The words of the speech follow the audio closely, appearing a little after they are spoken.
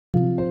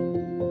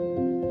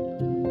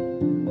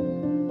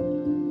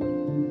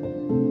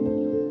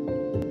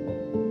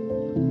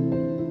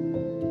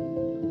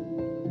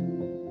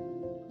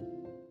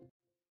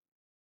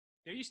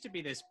used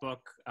to be this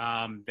book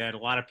that a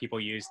lot of people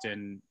used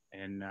in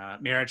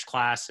marriage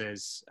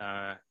classes,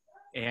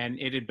 and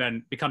it had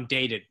become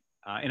dated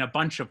in a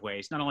bunch of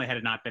ways. Not only had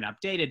it not been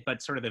updated,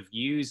 but sort of the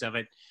views of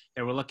it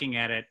that were looking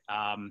at it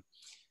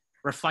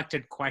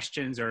reflected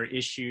questions or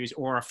issues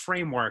or a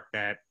framework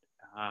that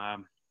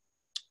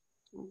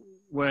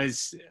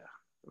was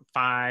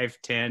 5,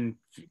 10,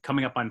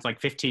 coming up on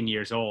like 15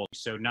 years old.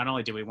 So not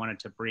only did we wanted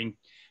to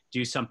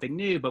do something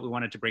new, but we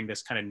wanted to bring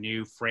this kind of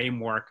new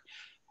framework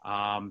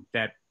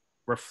that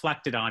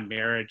reflected on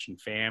marriage and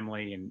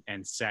family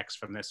and sex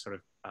from this sort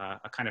of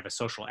a kind of a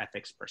social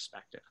ethics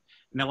perspective.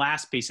 And the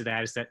last piece of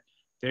that is that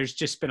there's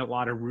just been a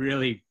lot of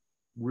really,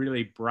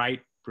 really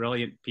bright,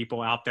 brilliant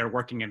people out there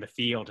working in the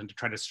field, and to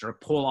try to sort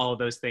of pull all of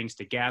those things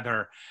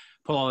together,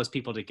 pull all those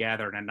people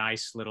together in a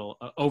nice little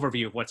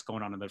overview of what's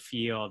going on in the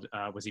field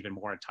was even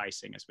more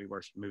enticing as we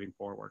were moving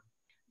forward.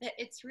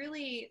 It's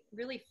really,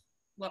 really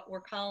what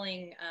we're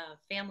calling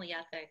family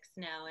ethics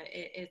now.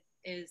 It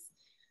is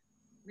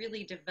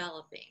really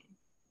developing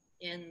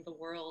in the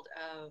world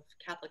of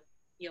Catholic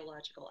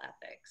theological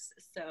ethics.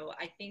 So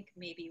I think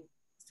maybe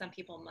some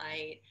people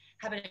might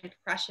have an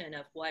impression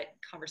of what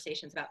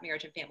conversations about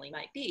marriage and family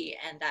might be,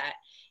 and that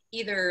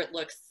either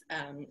looks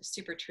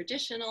super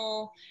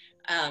traditional,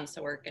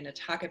 so we're going to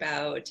talk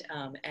about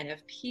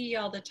NFP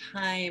all the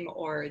time,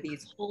 or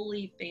these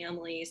holy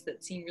families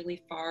that seem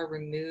really far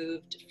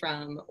removed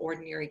from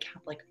ordinary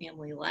Catholic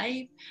family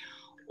life,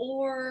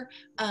 or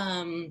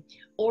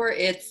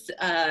it's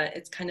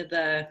kind of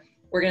the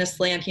we're going to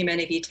slam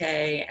Humanae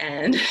Vitae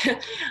and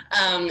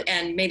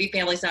and maybe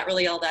family's not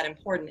really all that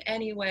important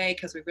anyway,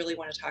 because we really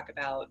want to talk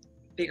about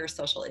bigger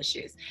social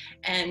issues.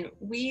 And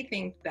we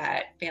think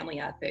that family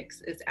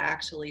ethics is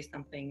actually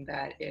something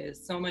that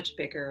is so much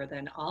bigger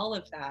than all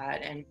of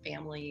that, and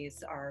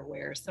families are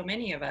where so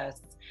many of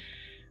us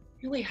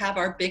really have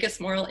our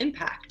biggest moral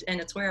impact, and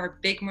it's where our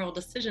big moral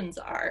decisions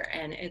are,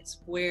 and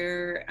it's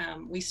where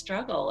we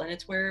struggle, and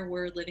it's where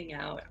we're living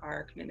out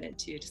our commitment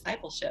to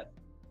discipleship.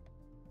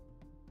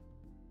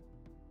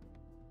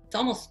 It's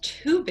almost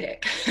too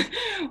big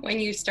when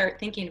you start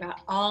thinking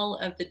about all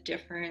of the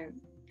different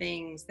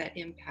things that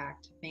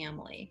impact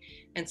family.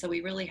 And so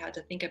we really had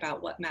to think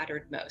about what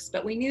mattered most.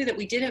 But we knew that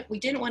we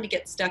didn't want to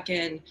get stuck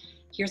in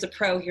here's a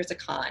pro, here's a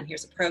con,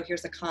 here's a pro,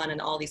 here's a con,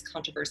 and all these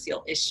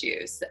controversial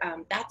issues.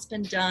 That's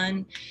been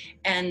done,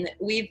 and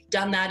we've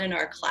done that in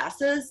our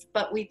classes,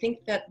 but we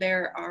think that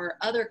there are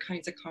other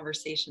kinds of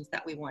conversations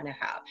that we want to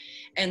have.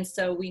 And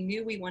so we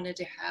knew we wanted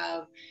to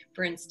have,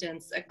 for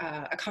instance,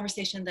 a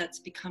conversation that's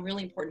become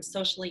really important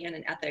socially and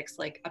in ethics,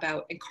 like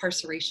about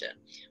incarceration,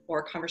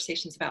 or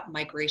conversations about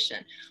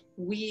migration.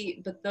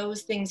 But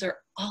those things are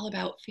all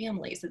about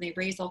families, and they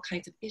raise all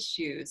kinds of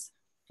issues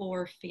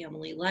for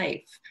family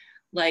life.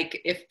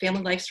 Like, if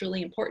family life's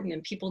really important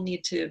and people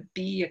need to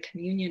be a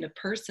communion of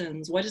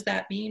persons, what does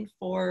that mean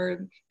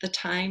for the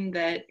time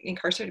that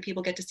incarcerated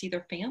people get to see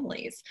their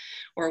families?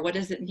 Or what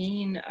does it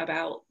mean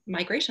about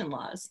migration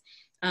laws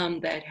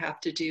that have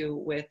to do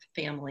with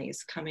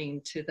families coming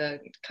to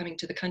the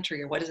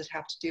country? Or what does it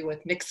have to do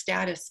with mixed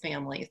status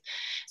families?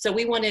 So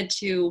we wanted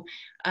to,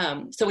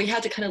 so we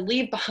had to kind of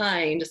leave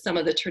behind some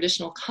of the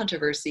traditional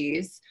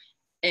controversies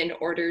in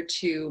order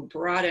to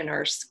broaden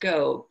our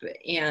scope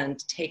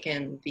and take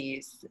in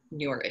these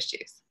newer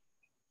issues.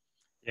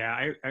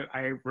 Yeah,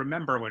 I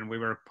remember when we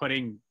were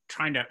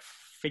trying to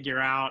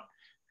figure out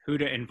who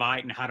to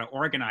invite and how to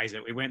organize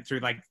it. We went through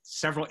like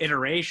several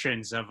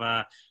iterations of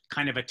a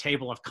kind of a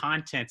table of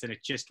contents, and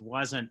it just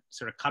wasn't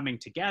sort of coming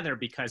together,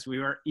 because we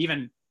were,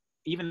 even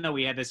though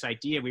we had this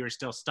idea, we were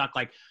still stuck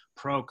like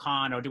pro,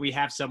 con, or do we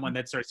have someone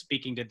that's sort of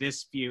speaking to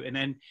this view? And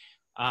then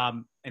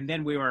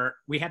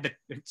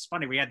it's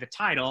funny, we had the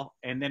title,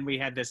 and then we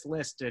had this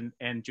list,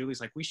 and Julie's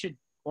like, we should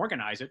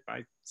organize it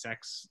by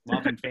sex,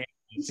 love, and family.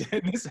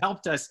 And this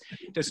helped us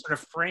to sort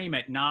of frame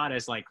it not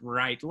as like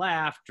right,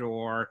 left,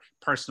 or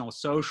personal,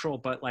 social,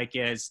 but like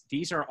as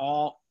these are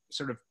all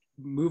sort of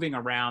moving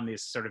around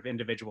these sort of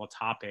individual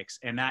topics.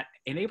 And that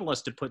enabled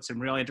us to put some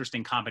real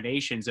interesting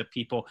combinations of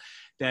people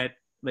that,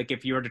 like,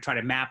 if you were to try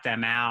to map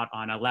them out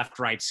on a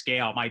left-right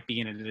scale, might be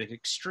in an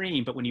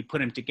extreme, but when you put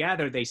them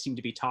together, they seem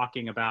to be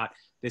talking about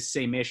this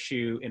same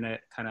issue in a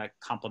kind of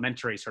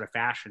complementary sort of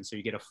fashion. So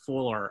you get a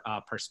fuller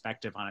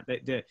perspective on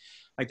it.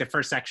 Like the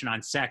first section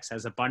on sex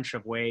has a bunch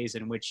of ways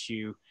in which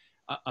you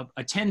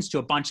attends to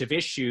a bunch of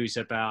issues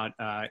about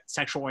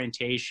sexual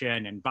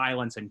orientation and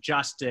violence and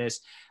justice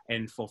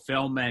and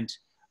fulfillment.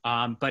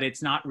 But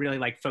it's not really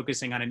like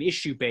focusing on an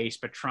issue base,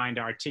 but trying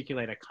to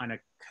articulate a kind of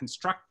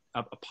construct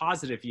a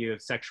positive view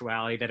of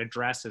sexuality that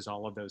addresses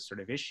all of those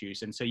sort of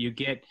issues. And so you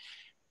get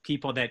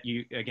people that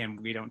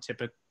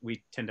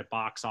we tend to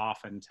box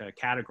off into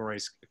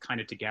categories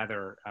kind of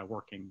together,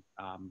 working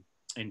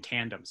in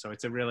tandem. So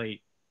it's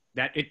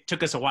it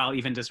took us a while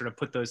even to sort of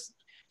put those,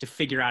 to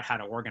figure out how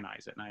to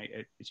organize it.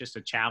 And it's just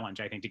a challenge,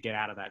 I think, to get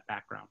out of that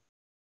background.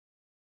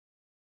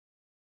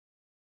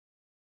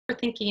 we're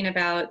thinking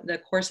about the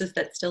courses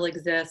that still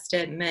exist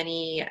at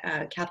many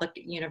Catholic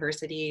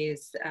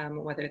universities,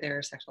 whether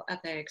they're sexual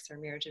ethics or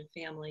marriage and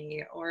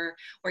family, or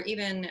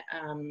even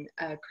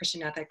a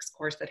Christian ethics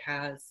course that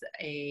has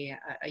a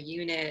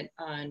unit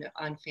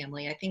on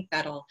family, I think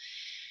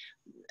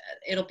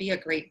it'll be a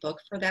great book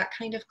for that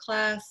kind of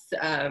class,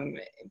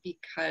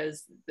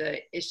 because the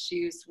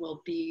issues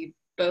will be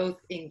both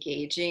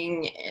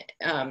engaging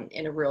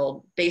in a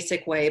real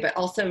basic way, but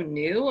also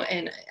new.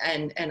 And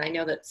I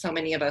know that so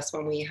many of us,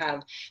 when we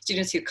have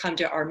students who come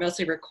to our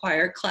mostly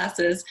required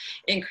classes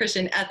in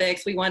Christian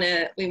ethics, we want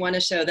to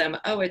show them,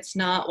 oh, it's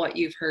not what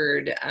you've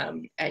heard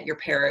at your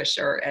parish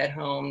or at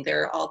home.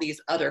 There are all these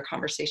other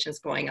conversations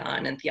going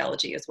on, and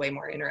theology is way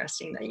more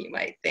interesting than you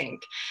might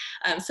think.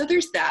 So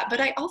there's that.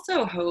 But I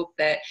also hope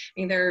that,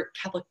 there are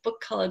Catholic book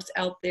clubs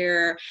out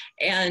there,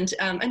 and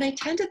I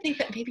tend to think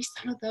that maybe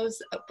some of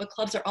those book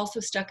clubs are also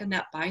stuck in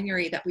that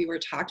binary that we were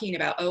talking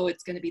about. Oh,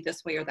 it's going to be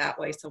this way or that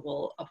way, so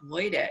we'll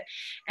avoid it.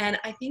 And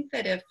I think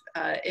that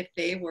if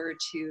they were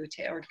to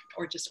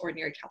or just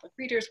ordinary Catholic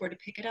readers were to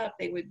pick it up,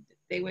 they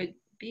would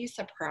be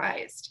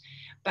surprised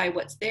by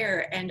what's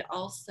there, and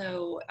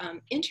also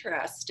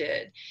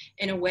interested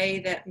in a way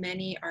that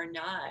many are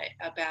not,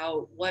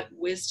 about what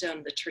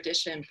wisdom the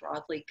tradition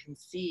broadly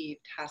conceived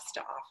has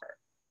to offer.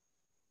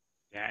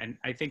 Yeah, and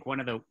I think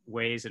one of the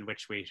ways in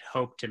which we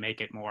hope to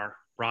make it more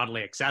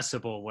broadly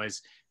accessible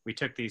was we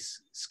took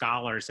these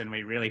scholars and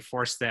we really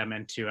forced them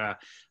into a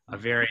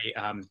very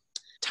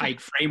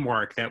tight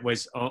framework that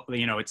was,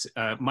 it's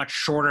much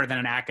shorter than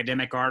an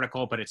academic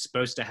article, but it's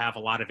supposed to have a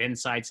lot of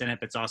insights in it.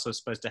 But it's also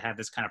supposed to have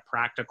this kind of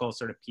practical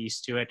sort of piece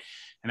to it.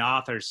 And the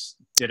authors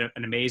did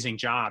an amazing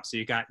job. So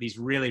you got these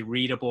really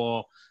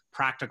readable,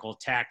 practical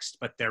text,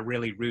 but they're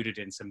really rooted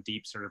in some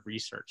deep sort of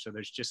research. So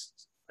there's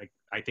just,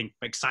 I think,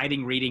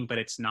 exciting reading, but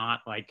it's not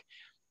like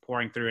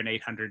pouring through an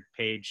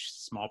 800-page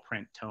small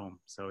print tome.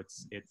 So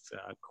it's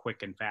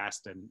quick and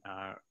fast and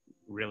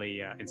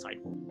really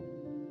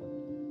insightful.